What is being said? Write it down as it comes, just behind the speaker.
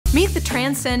Meet the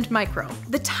Transcend Micro,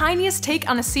 the tiniest take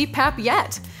on a CPAP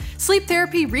yet. Sleep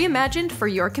therapy reimagined for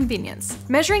your convenience.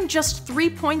 Measuring just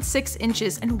 3.6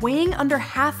 inches and weighing under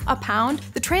half a pound,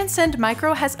 the Transcend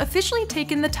Micro has officially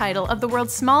taken the title of the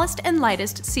world's smallest and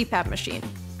lightest CPAP machine.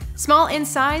 Small in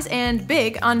size and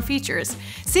big on features.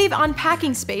 Save on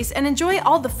packing space and enjoy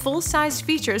all the full-sized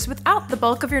features without the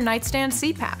bulk of your nightstand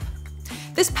CPAP.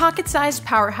 This pocket-sized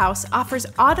powerhouse offers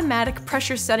automatic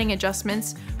pressure setting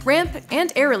adjustments, ramp,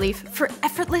 and air relief for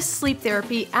effortless sleep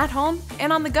therapy at home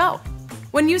and on the go.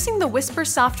 When using the Whisper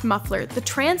Soft muffler, the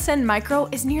Transcend Micro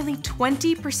is nearly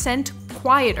 20%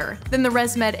 quieter than the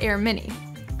ResMed Air Mini.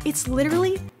 It's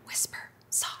literally whisper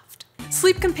soft.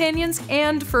 Sleep companions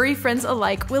and furry friends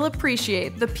alike will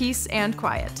appreciate the peace and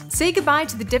quiet. Say goodbye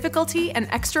to the difficulty and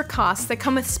extra costs that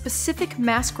come with specific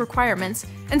mask requirements,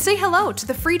 and say hello to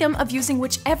the freedom of using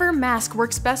whichever mask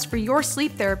works best for your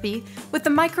sleep therapy with the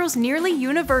Micro's nearly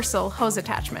universal hose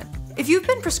attachment. If you've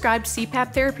been prescribed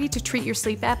CPAP therapy to treat your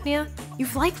sleep apnea,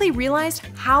 you've likely realized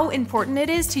how important it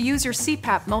is to use your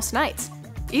CPAP most nights,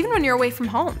 even when you're away from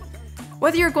home.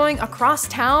 Whether you're going across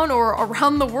town or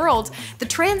around the world, the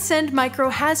Transcend Micro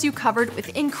has you covered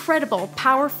with incredible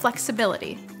power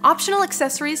flexibility. Optional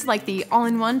accessories like the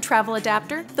all-in-one travel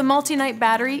adapter, the multi-night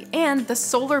battery, and the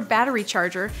solar battery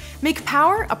charger make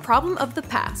power a problem of the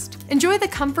past. Enjoy the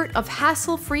comfort of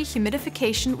hassle-free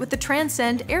humidification with the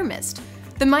Transcend Air Mist,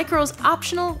 the Micro's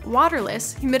optional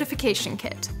waterless humidification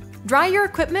kit. Dry your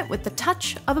equipment with the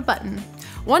touch of a button.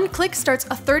 One click starts a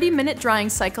 30-minute drying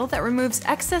cycle that removes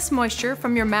excess moisture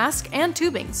from your mask and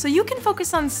tubing so you can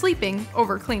focus on sleeping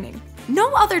over cleaning.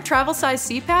 No other travel-size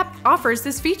CPAP offers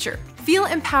this feature. Feel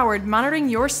empowered monitoring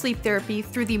your sleep therapy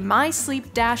through the My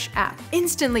Sleep Dash app.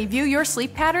 Instantly view your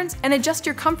sleep patterns and adjust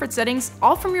your comfort settings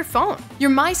all from your phone.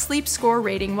 Your My Sleep Score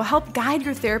rating will help guide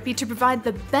your therapy to provide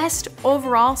the best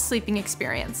overall sleeping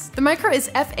experience. The Micro is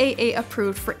FAA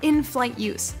approved for in-flight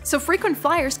use, so frequent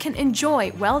flyers can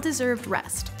enjoy well-deserved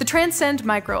rest. The Transcend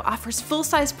Micro offers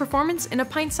full-size performance in a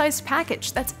pint-sized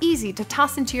package that's easy to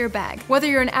toss into your bag. Whether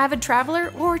you're an avid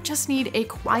traveler or just need a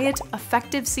quiet,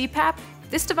 effective CPAP,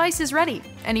 this device is ready,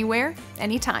 anywhere,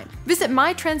 anytime. Visit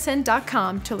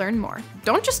mytranscend.com to learn more.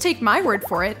 Don't just take my word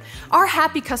for it. Our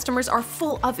happy customers are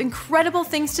full of incredible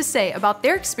things to say about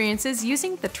their experiences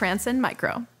using the Transcend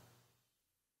Micro.